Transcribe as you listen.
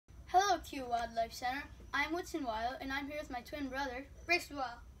to Wildlife Center. I'm Wile, and I'm here with my twin brother,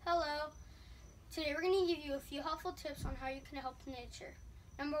 Wile. Hello. Today we're going to give you a few helpful tips on how you can help nature.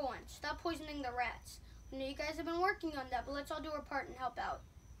 Number 1, stop poisoning the rats. I know you guys have been working on that, but let's all do our part and help out.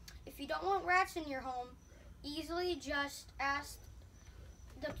 If you don't want rats in your home, easily just ask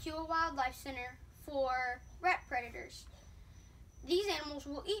the Pure Wildlife Center for rat predators. These animals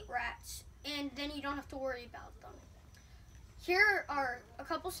will eat rats, and then you don't have to worry about them. Here are a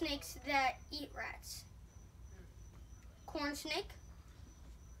couple snakes that eat rats. Corn snake,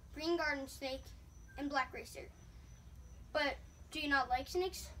 green garden snake, and black racer. But do you not like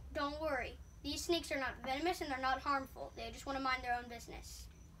snakes? Don't worry. These snakes are not venomous and they're not harmful. They just want to mind their own business.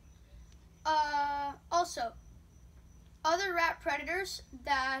 Also, other rat predators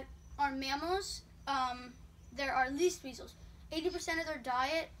that are mammals, there are least weasels. 80% of their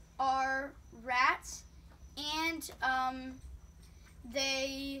diet are rats, and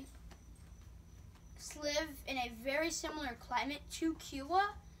they live in a very similar climate to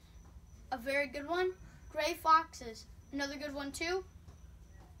Kiowa, a very good one. Gray foxes, another good one too.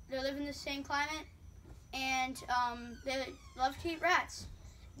 They live in the same climate, and they love to eat rats.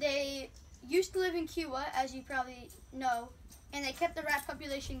 They used to live in Kiowa, as you probably know, and they kept the rat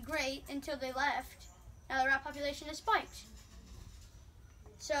population great until they left. Now the rat population has spiked.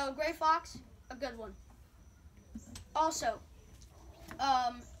 So gray fox, a good one. Also,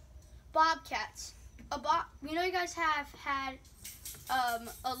 bobcats. We know you guys have had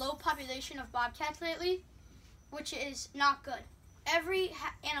a low population of bobcats lately, which is not good. Every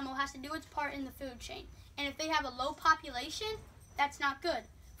animal has to do its part in the food chain, and if they have a low population, that's not good.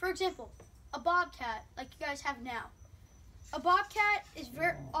 For example, a bobcat, like you guys have now. A bobcat is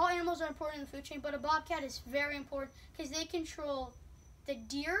all animals are important in the food chain, but a bobcat is very important because they control the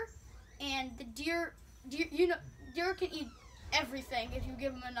deer, and the deer can eat everything if you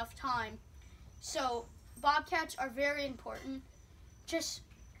give them enough time. So bobcats are very important. Just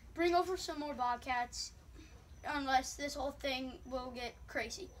bring over some more bobcats, unless this whole thing will get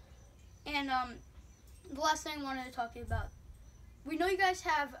crazy. And the last thing I wanted to talk to you about. We know you guys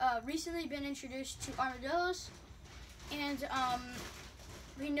have recently been introduced to armadillos, and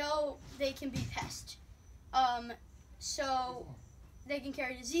we know they can be pests. So they can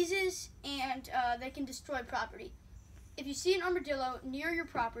carry diseases, and they can destroy property. If you see an armadillo near your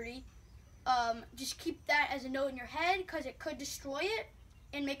property, just keep that as a note in your head, because it could destroy it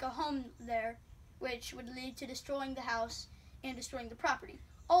and make a home there, which would lead to destroying the house and destroying the property.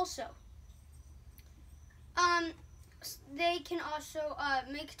 Also, they can also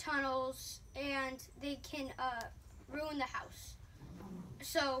make tunnels, and they can ruin the house.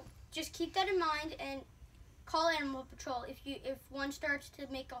 So just keep that in mind and call Animal Patrol if one starts to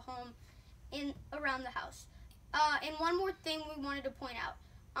make a home around the house. And one more thing we wanted to point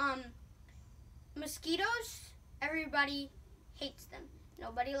out. Mosquitoes, everybody hates them.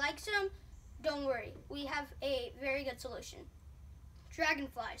 Nobody likes them. Don't worry. We have a very good solution.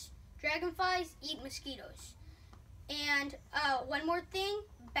 Dragonflies. Dragonflies eat mosquitoes. And one more thing,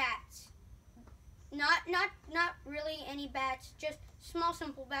 bats. Not really any bats, just small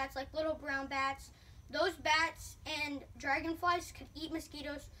simple bats like little brown bats. Those bats and dragonflies could eat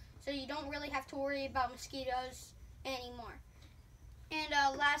mosquitoes, so you don't really have to worry about mosquitoes anymore.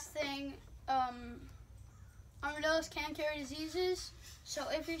 And last thing, armadillos can carry diseases, so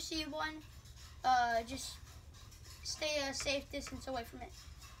if you see one, just stay a safe distance away from it.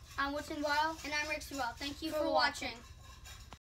 I'm Wile, and I'm Wile. Thank you for watching.